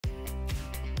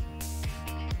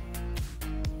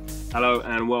Hello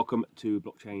and welcome to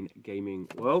Blockchain Gaming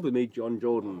World with me, John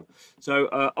Jordan. So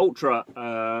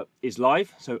Ultra is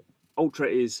live. So Ultra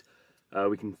is,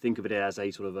 we can think of it as a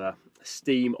sort of a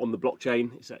Steam on the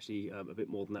blockchain. It's actually a bit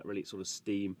more than that really. It's sort of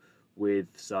Steam with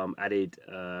some added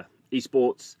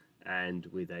esports and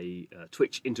with a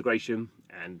Twitch integration,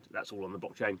 and that's all on the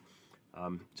blockchain.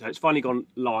 So it's finally gone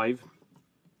live.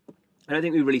 I don't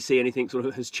think we really see anything sort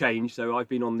of has changed. So I've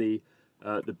been on the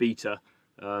beta.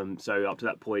 So up to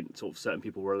that point, sort of certain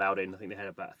people were allowed in. I think they had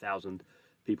about 1,000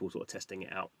 people sort of testing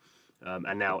it out,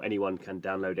 and now anyone can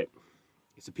download it.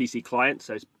 It's a PC client,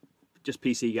 so it's just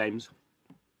PC games.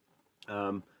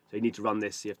 So you need to run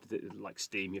this. You have to, like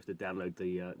Steam, you have to download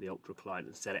the Ultra client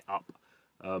and set it up,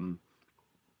 and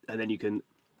then you can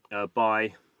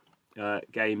buy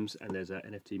games. And there's an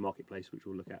NFT marketplace which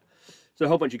we'll look at. So a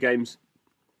whole bunch of games.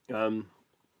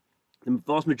 The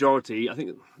vast majority, I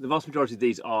think, the vast majority of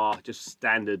these are just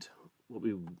standard,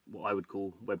 what I would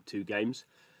call Web 2 games.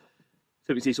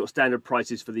 So we see sort of standard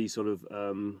prices for these sort of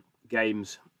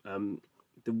games.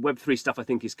 The Web 3 stuff, I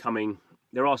think, is coming.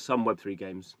 There are some Web 3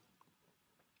 games,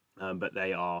 but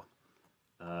they are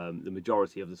the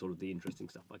majority of the sort of the interesting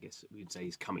stuff, I guess we'd say,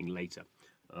 is coming later.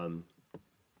 And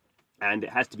it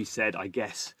has to be said, I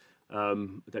guess, I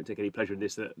don't take any pleasure in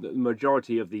this, that the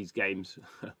majority of these games.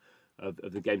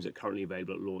 Of the games that are currently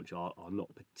available at launch are not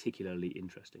particularly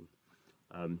interesting,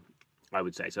 I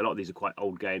would say. So a lot of these are quite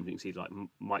old games. You can see like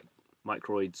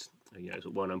Microids, sort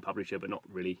of well-known publisher, but not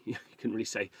really. You couldn't really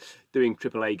say doing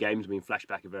AAA games. I mean,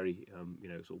 Flashback are very,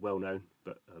 sort of well-known,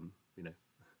 but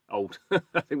old.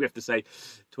 I think we have to say,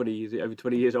 over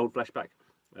 20 years old. Flashback.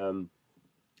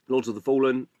 Lords of the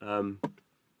Fallen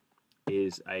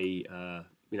is a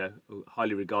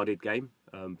highly regarded game,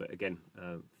 but again,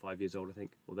 5 years old, I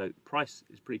think. Although the price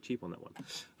is pretty cheap on that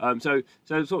one. So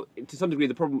to some degree,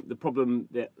 the problem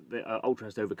that Ultra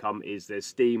has to overcome is there's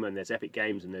Steam and there's Epic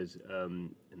Games and there's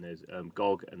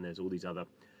GOG and there's all these other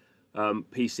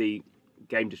PC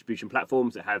game distribution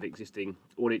platforms that have existing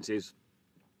audiences.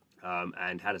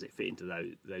 And how does it fit into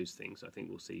those things? So I think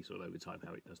we'll see sort of over time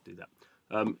how it does do that.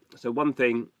 So one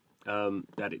thing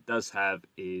that it does have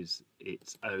is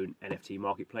its own NFT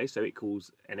marketplace. So it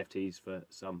calls NFTs for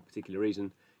some particular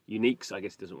reason uniques. I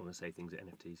guess it doesn't want to say things are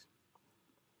NFTs.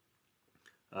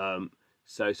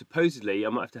 So supposedly, I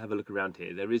might have to have a look around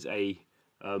here. There is a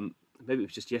maybe it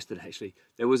was just yesterday actually.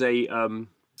 There was a an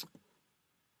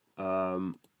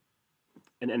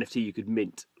NFT you could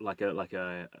mint like a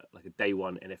day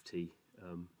one NFT.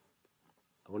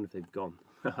 I wonder if they've gone.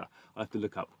 I have to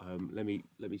look up. Let me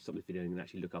stop this video and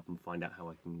actually look up and find out how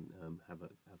I can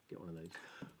get one of those.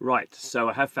 Right. So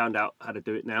I have found out how to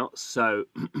do it now. So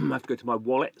I have to go to my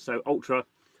wallet. So Ultra,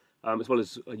 as well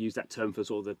as I use that term for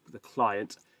sort of the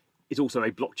client, is also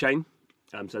a blockchain.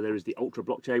 So there is the Ultra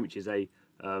blockchain, which is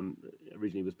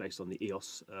originally was based on the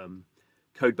EOS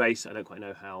code base. I don't quite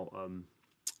know how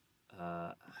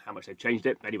much they've changed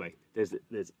it. But anyway, there's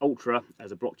Ultra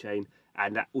as a blockchain,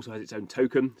 and that also has its own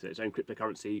token, so its own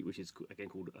cryptocurrency, which is again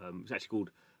called it's actually called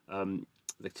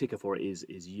the ticker for it is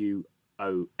UOS.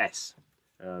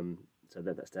 So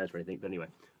that stands for anything. But anyway,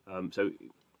 so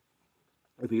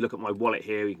if you look at my wallet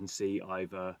here, you can see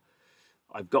I've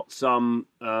got some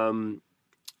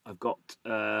I've got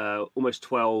almost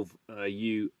 12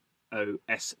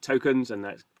 UOS tokens, and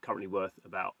that's currently worth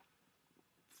about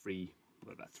 $3.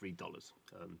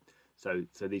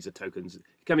 So these are tokens. It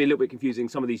can be a little bit confusing.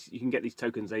 Some of these, you can get these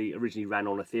tokens, they originally ran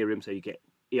on Ethereum, so you get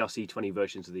ERC20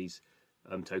 versions of these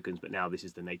tokens, but now this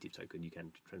is the native token. You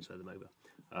can transfer them over.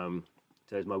 So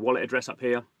there's my wallet address up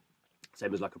here,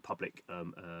 same as like a public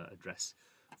address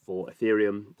for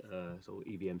Ethereum, so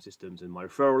EVM systems, and my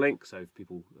referral link. So if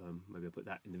people, maybe I'll put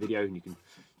that in the video, and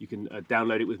you can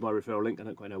download it with my referral link. I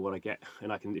don't quite know what I get,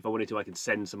 and I can, if I wanted to, I can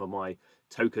send some of my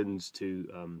tokens to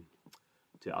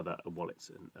other wallets.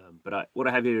 But what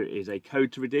I have here is a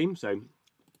code to redeem. So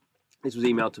this was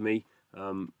emailed to me,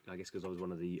 I guess because I was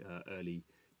one of the early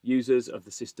users of the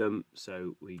system.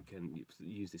 So we can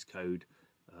use this code.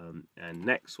 And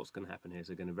next, what's going to happen here is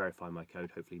they're going to verify my code.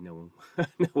 Hopefully, no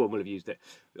one will have used it.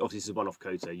 Obviously, this is a one-off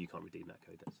code, so you can't redeem that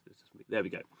code. There we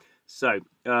go. So,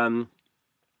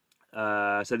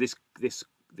 so this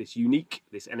unique,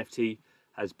 this NFT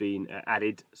has been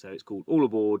added. So it's called All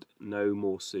Aboard, No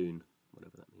More Soon,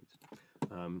 whatever that means.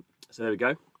 So there we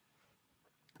go.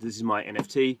 This is my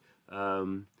NFT.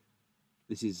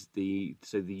 This is the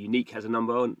unique has a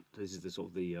number. This is the sort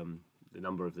of the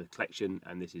number of the collection,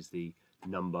 and this is the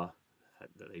number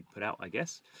that they put out, I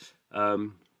guess.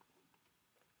 So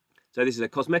this is a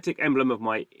cosmetic emblem of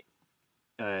my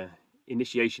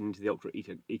initiation into the Ultra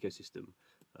ecosystem.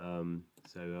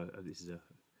 This is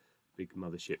big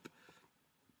mothership.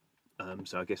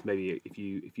 So I guess maybe if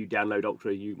you download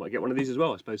Ultra, you might get one of these as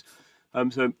well, I suppose.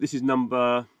 So this is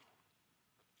number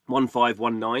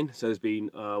 1519. So there's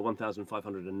been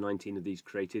 1,519 of these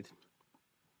created.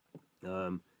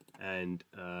 And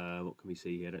what can we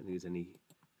see here? I don't think there's any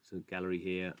gallery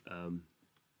here.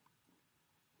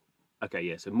 Okay,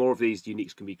 yeah. So more of these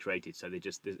uniques can be created. So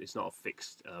it's not a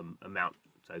fixed amount.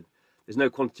 So there's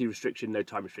no quantity restriction, no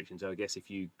time restriction. So I guess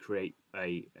if you create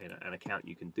an account,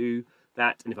 you can do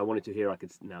that. And if I wanted to here, I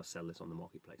could now sell this on the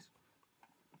marketplace.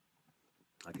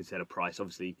 I could set a price.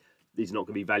 Obviously, these are not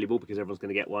going to be valuable because everyone's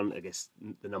going to get one. I guess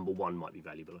the number one might be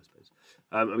valuable, I suppose.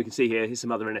 And we can see here's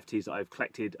some other NFTs that I've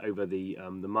collected over the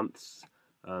months.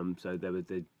 So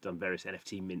they've done various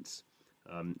NFT mints.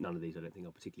 None of these I don't think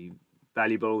are particularly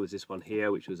valuable. There's this one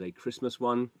here, which was a Christmas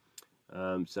one.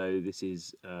 So this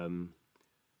is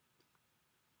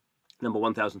number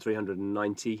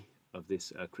 1,390 of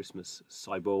this Christmas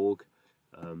cyborg.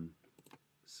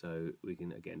 So we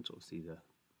can again sort of see the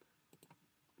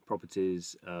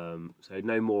properties. So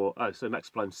no more. Oh, so max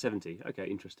supply 70. Okay,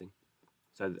 interesting.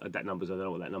 So that number's, I don't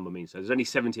know what that number means. So there's only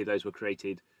 70 of those were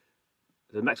created.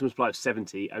 The maximum supply of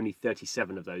 70. Only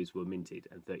 37 of those were minted,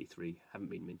 and 33 haven't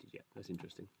been minted yet. That's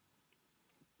interesting.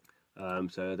 So I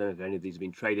don't know if any of these have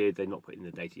been traded. They're not put in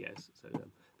the data yet. So,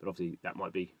 but obviously that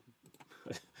might be.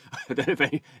 I don't know if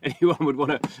anyone would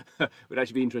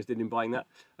actually be interested in buying that.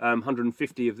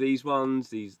 150 of these ones.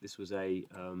 This was a.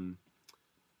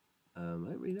 I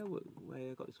don't really know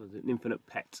where I got this one. An infinite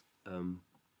pet.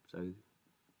 So.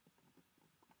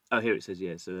 Oh, here it says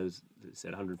yeah. So it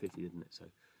said 150, didn't it? So.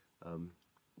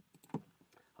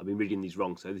 I've been reading these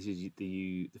wrong. So this is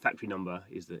the factory number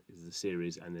is the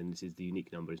series, and then this is the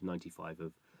unique number is 95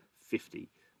 of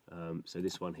 50. So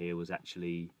this one here was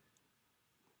actually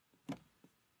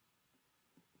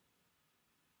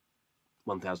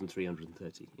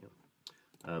 1,330. Yeah.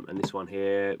 And this one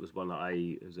here was one that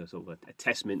it was a sort of a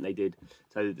test mint they did.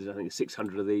 So there's I think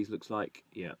 600 of these. Looks like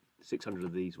 600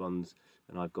 of these ones,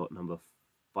 and I've got number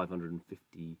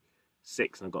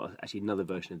 556, and I've got actually another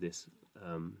version of this.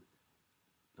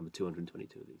 Number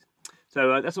 222 of these.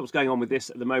 So that's what's going on with this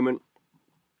at the moment.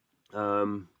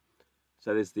 So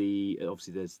there's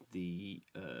obviously there's the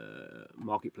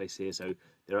marketplace here. So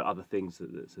there are other things.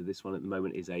 So this one at the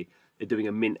moment is they're doing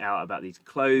a mint out about these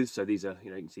clothes. So these are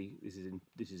you can see this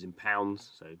is in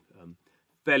pounds. So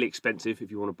fairly expensive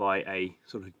if you want to buy a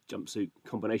sort of jumpsuit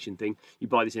combination thing. You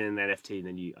buy this in an NFT, and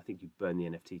then I think you burn the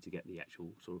NFT to get the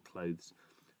actual sort of clothes.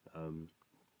 A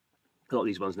lot of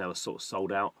these ones now are sort of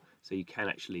sold out. So you can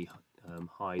actually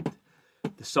hide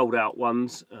the sold out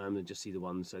ones and just see the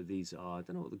ones. So these are, I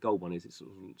don't know what the gold one is. It's sort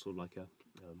of like a,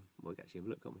 we can actually have a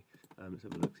look, can't we? Let's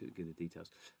have a look, see if we get the details.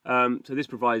 So this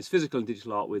provides physical and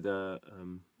digital art with,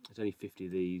 it's only 50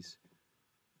 of these.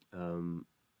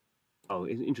 Oh,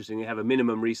 it's interesting. They have a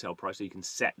minimum resale price, so you can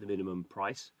set the minimum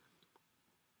price.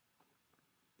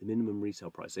 The minimum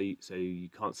resale price, so you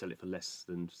can't sell it for less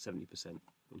than 70%.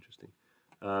 Interesting.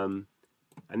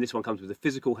 And this one comes with a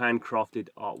physical handcrafted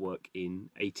artwork in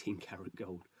 18 karat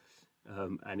gold.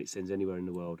 And it sends anywhere in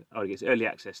the world. Oh, it gets early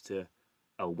access to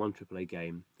one AAA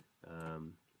game.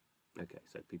 Okay,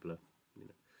 so people are,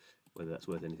 whether that's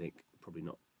worth anything, probably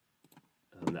not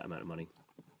that amount of money.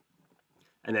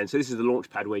 And then, so this is the launch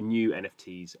pad where new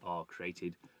NFTs are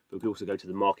created. But we can also go to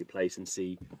the marketplace and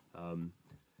see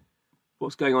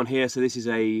what's going on here. So this is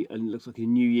looks like a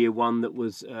New Year one that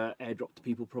was airdropped to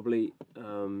people probably.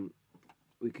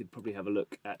 We could probably have a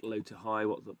look at low to high,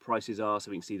 what the prices are, so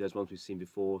we can see those ones we've seen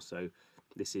before. So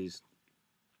this is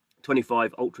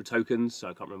 25 Ultra tokens, so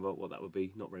I can't remember what that would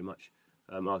be, not very much.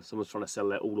 Someone's trying to sell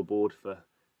their all aboard for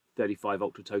 35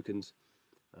 Ultra tokens.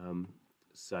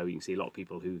 So you can see a lot of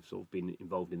people who've sort of been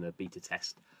involved in the beta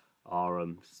test are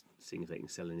seeing if they can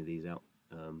sell any of these out.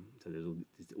 So there's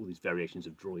all these variations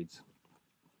of droids,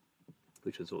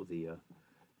 which are sort of the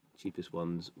cheapest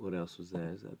ones. What else was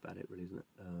there? Is that about it, really, isn't it?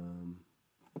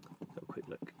 Let's have a quick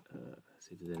look,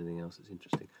 see if there's anything else that's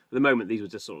interesting. At the moment, these were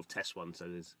just sort of test ones, so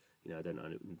there's, I don't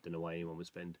know why anyone would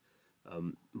spend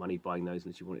money buying those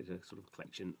unless you wanted a sort of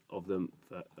collection of them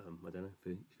for, I don't know,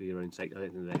 for your own sake. I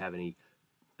don't think they have any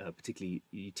particularly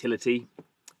utility.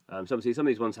 Some of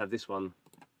these ones have this one.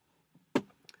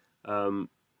 Okay,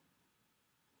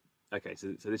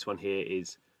 so this one here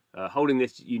is holding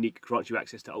this unique grants you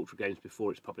access to Ultra games before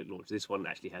its public launch. This one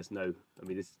actually has no,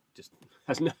 this just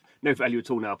has no value at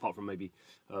all now, apart from maybe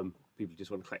people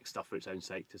just want to collect stuff for its own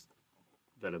sake.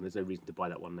 But there's no reason to buy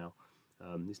that one now.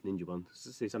 This Ninja one,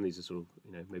 see, some of these are sort of,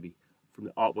 maybe from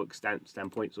the artwork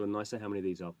standpoint, sort of nicer. How many of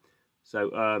these are? So,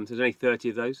 so there's only 30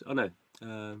 of those. Oh no,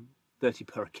 30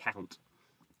 per account.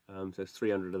 So it's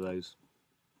 300 of those.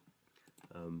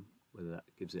 Whether that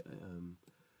gives it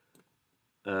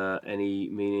any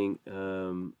meaning,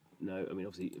 no. I mean,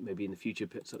 obviously, maybe in the future,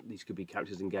 these could be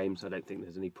characters in games. I don't think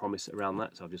there's any promise around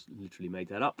that, so I've just literally made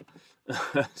that up.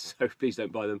 So please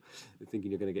don't buy them thinking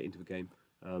you're going to get into a game.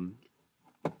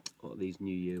 What are these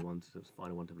New Year ones? That's the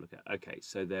final one to look at. Okay,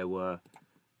 so there were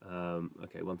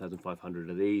 1,500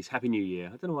 of these. Happy New Year.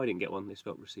 I don't know why I didn't get one. They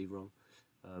spelled receive wrong.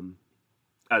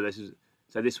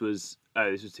 This was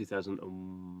 2000.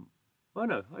 Oh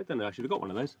no, I don't know. I should have got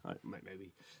one of those.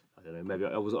 Maybe I don't know. Maybe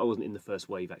I wasn't in the first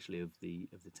wave actually of the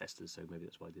testers, so maybe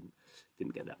that's why I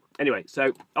didn't get that. Anyway,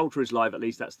 so Ultra is live. At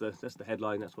least that's the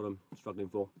headline. That's what I'm struggling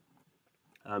for.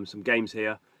 Some games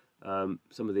here.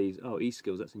 Some of these. Oh,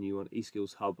 eSkills. That's a new one.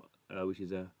 eSkills Hub, which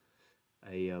is it's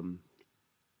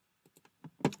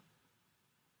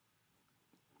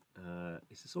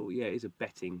a sort of it's a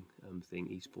betting thing.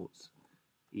 Esports,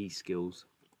 eSkills.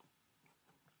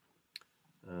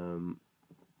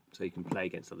 So you can play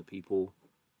against other people.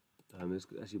 There's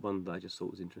actually one that I just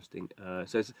thought was interesting.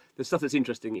 So the stuff that's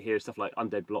interesting here is stuff like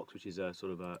Undead Blocks, which is a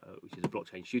sort of a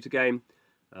blockchain shooter game.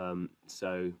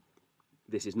 So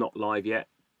this is not live yet.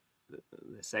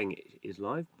 They're saying it is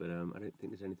live, but I don't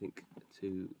think there's anything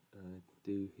to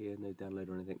do here. No download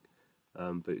or anything.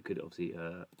 But it could obviously,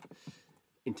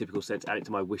 in typical sense, add it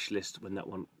to my wish list when that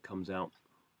one comes out.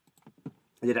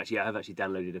 I have actually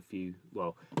downloaded a few.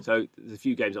 Well, so there's a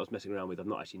few games I was messing around with. I've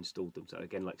not actually installed them. So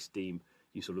again, like Steam,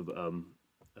 you sort of you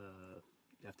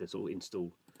have to sort of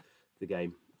install the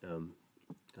game.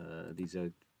 These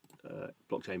are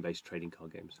blockchain-based trading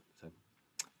card games. So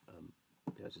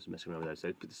I was just messing around with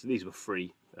those. So these were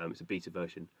free. It's a beta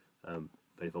version. But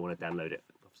if I want to download it,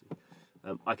 obviously,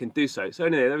 I can do so. So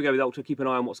anyway, there we go with Ultra. Keep an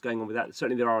eye on what's going on with that.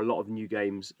 Certainly, there are a lot of new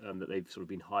games that they've sort of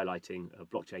been highlighting,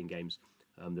 blockchain games.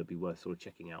 That'd be worth sort of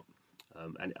checking out,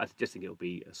 and I just think it'll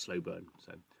be a slow burn.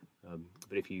 So,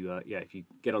 but if you if you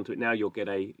get onto it now, you'll get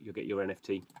your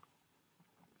NFT,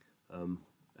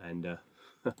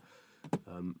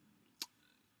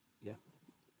 yeah,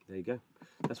 there you go.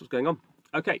 That's what's going on.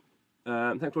 Okay,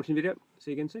 thanks for watching the video.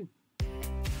 See you again soon.